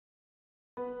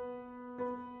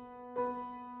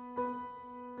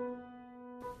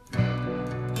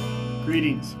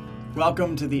Greetings.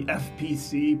 Welcome to the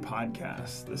FPC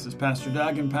podcast. This is Pastor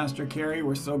Doug and Pastor Carrie.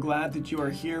 We're so glad that you are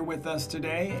here with us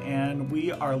today, and we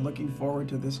are looking forward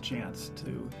to this chance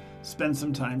to spend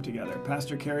some time together.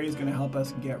 Pastor Carrie is going to help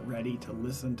us get ready to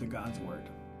listen to God's Word.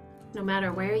 No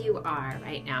matter where you are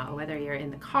right now, whether you're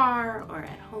in the car or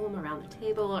at home around the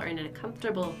table or in a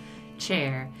comfortable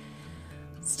chair,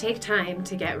 let's take time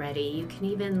to get ready. You can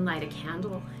even light a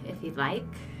candle if you'd like.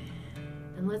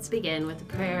 And let's begin with a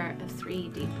prayer of 3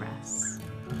 deep breaths.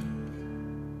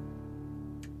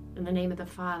 In the name of the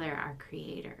Father, our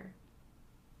Creator.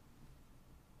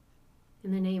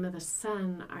 In the name of the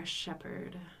Son, our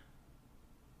Shepherd.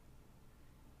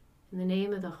 In the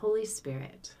name of the Holy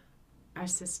Spirit, our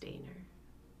Sustainer.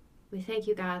 We thank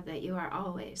you, God, that you are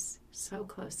always so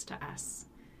close to us.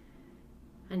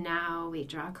 And now we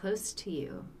draw close to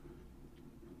you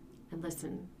and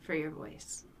listen for your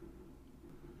voice.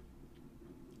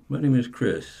 My name is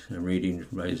Chris. I'm reading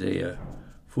from Isaiah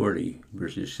 40,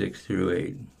 verses 6 through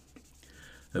 8.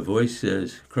 A voice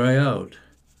says, "Cry out."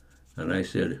 And I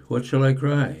said, "What shall I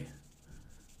cry?"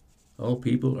 All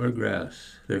people are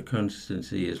grass. Their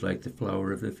constancy is like the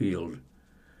flower of the field.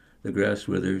 The grass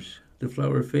withers, the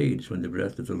flower fades when the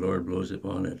breath of the Lord blows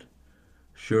upon it.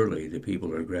 Surely the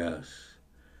people are grass.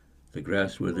 The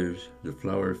grass withers, the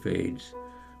flower fades,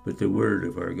 but the word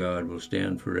of our God will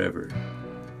stand forever.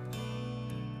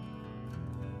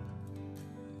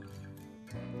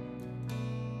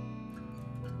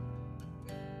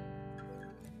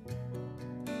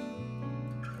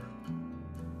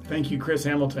 Thank you, Chris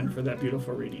Hamilton, for that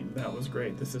beautiful reading. That was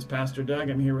great. This is Pastor Doug.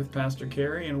 I'm here with Pastor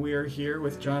Carrie, and we are here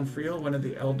with John Friel, one of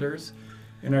the elders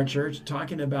in our church,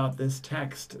 talking about this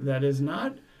text that is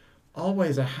not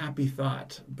always a happy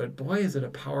thought, but boy, is it a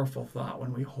powerful thought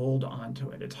when we hold on to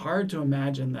it. It's hard to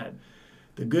imagine that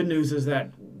the good news is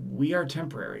that we are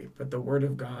temporary, but the Word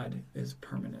of God is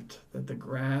permanent, that the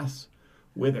grass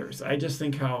withers. I just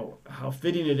think how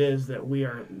fitting it is that we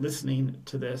are listening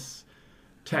to this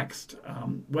text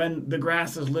when the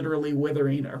grass is literally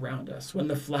withering around us, when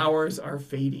the flowers are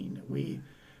fading. We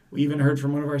even heard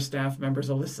from one of our staff members,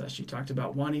 Alyssa. She talked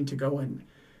about wanting to go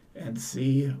and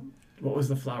see, what was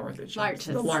the flower that she Larches.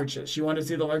 The larches. She wanted to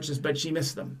see the larches, but she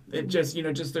missed them. It just,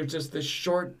 there's just this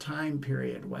short time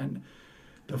period when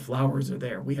the flowers are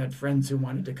there. We had friends who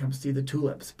wanted to come see the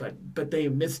tulips, but they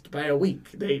missed by a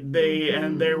week.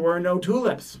 And there were no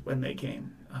tulips when they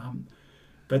came.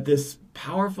 But this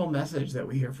powerful message that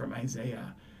we hear from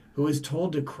Isaiah, who is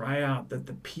told to cry out that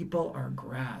the people are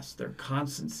grass, their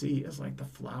constancy is like the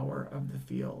flower of the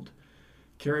field.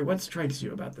 Carrie, what strikes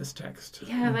you about this text?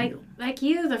 Yeah, like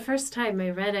you, the first time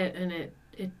I read it, and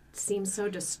it seemed so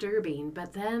disturbing.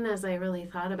 But then as I really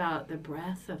thought about the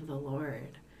breath of the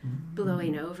Lord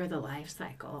blowing over the life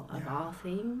cycle of all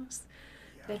things,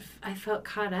 I felt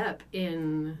caught up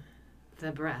in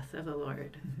the breath of the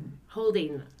Lord,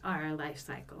 holding our life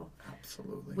cycle.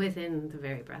 Absolutely. Within the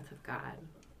very breath of God.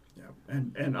 Yeah,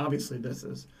 and obviously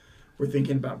we're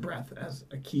thinking about breath as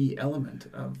a key element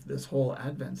of this whole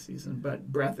Advent season,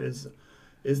 but breath is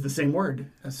the same word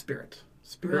as spirit.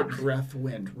 Spirit, Ruach. breath,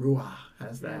 wind, ruah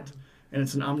has that. And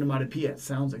it's an onomatopoeia. It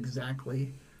sounds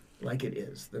exactly like it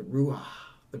is. The ruah,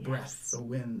 the breath, the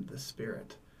wind, the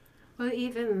spirit. Well,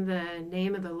 even the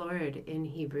name of the Lord in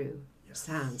Hebrew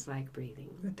sounds like breathing.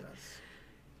 It does.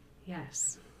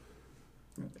 Yes.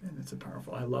 And it's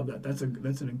I love that. That's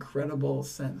an incredible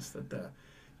sense that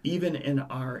even in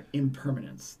our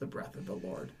impermanence, the breath of the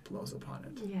Lord blows upon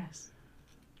it. Yes.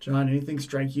 John, anything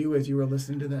strike you as you were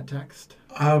listening to that text?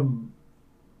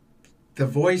 The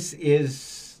voice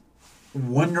is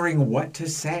wondering what to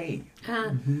say.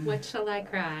 What shall I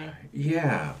cry?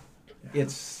 Yeah.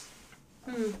 It's...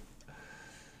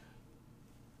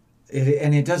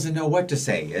 and it doesn't know what to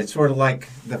say. It's sort of like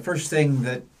the first thing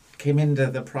that came into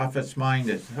the prophet's mind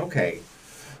is, okay.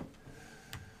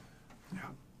 Yeah.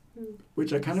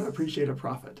 Which I kind of appreciate a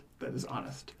prophet that is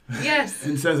honest. Yes.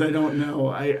 And says, I don't know.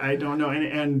 I don't know.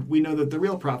 And we know that the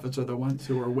real prophets are the ones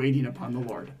who are waiting upon the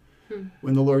Lord.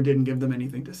 When the Lord didn't give them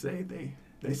anything to say,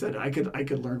 they said, I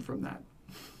could learn from that.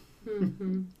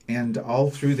 And all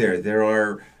through there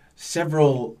are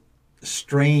several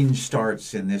strange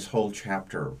starts in this whole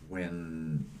chapter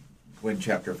when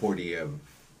chapter 40 of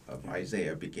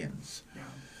Isaiah begins.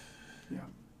 Yeah.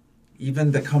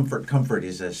 Even the comfort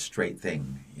is a straight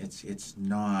thing. It's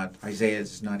not, Isaiah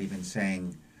is not even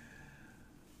saying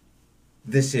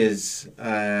this is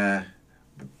God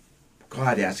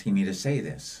asking me to say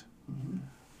this.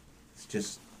 It's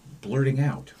just blurting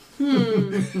out.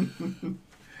 And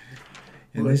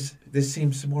this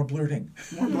seems more blurting.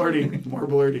 More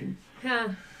blurting.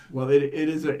 Yeah. Well,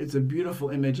 it's a beautiful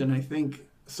image, and I think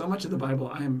so much of the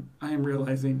Bible I am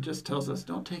realizing just tells us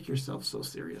don't take yourself so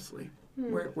seriously.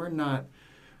 We're not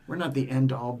the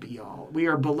end all be all. We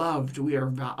are beloved, we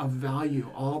are of value,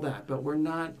 all that, but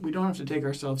we don't have to take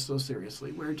ourselves so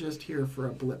seriously. We're just here for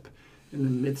a blip in the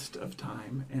midst of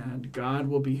time, and God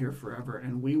will be here forever,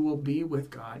 and we will be with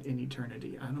God in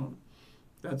eternity.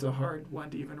 That's a hard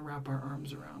one to even wrap our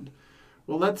arms around.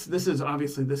 Well, this is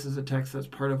a text that's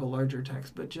part of a larger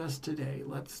text, but just today,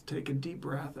 let's take a deep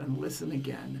breath and listen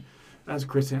again as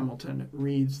Chris Hamilton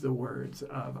reads the words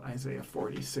of Isaiah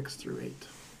 46 through 8.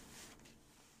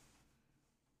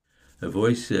 A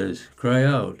voice says, "Cry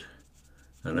out."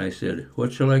 And I said,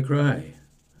 "What shall I cry?"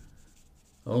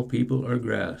 All people are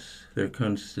grass. Their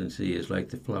constancy is like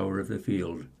the flower of the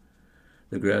field.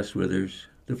 The grass withers,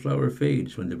 the flower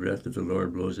fades when the breath of the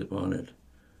Lord blows upon it.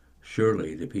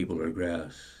 Surely the people are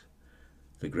grass.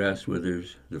 The grass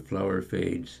withers, the flower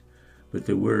fades, but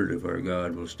the word of our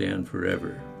God will stand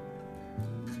forever.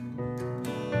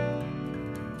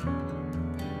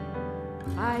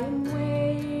 I am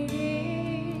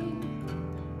waiting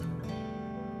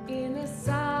in a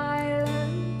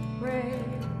silent prayer.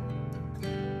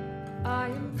 I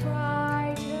am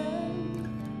frightened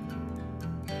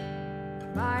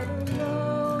by the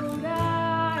road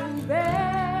I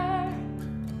bear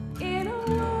in a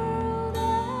world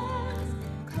as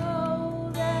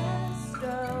cold as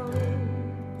stone.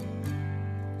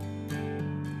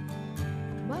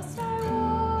 Must I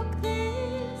walk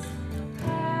this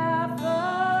path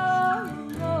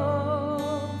alone?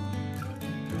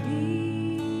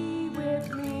 Be with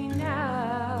me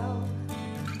now.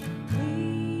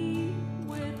 Be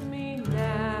with me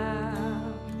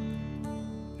now.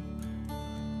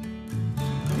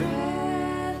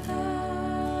 Breath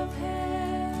of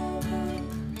heaven,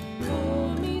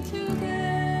 hold me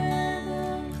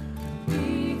together,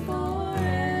 be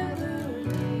forever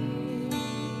near.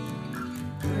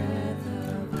 Breath of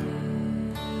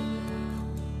heaven,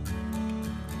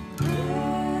 breath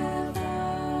of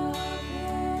heaven,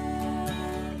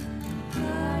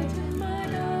 lighten my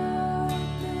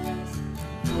darkness,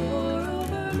 pour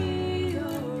over me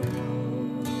your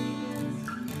holiness,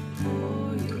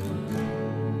 for you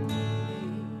are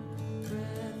holy.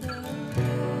 Breath of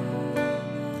heaven.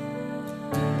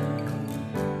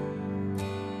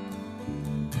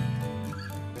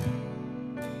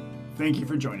 Thank you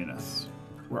for joining us.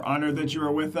 We're honored that you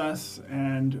are with us,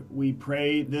 and we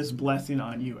pray this blessing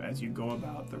on you as you go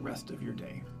about the rest of your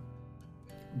day.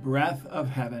 Breath of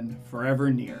heaven,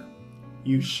 forever near,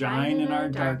 you shine in our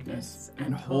darkness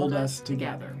and hold us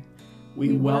together.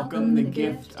 We welcome the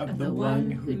gift of the one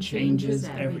who changes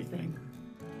everything.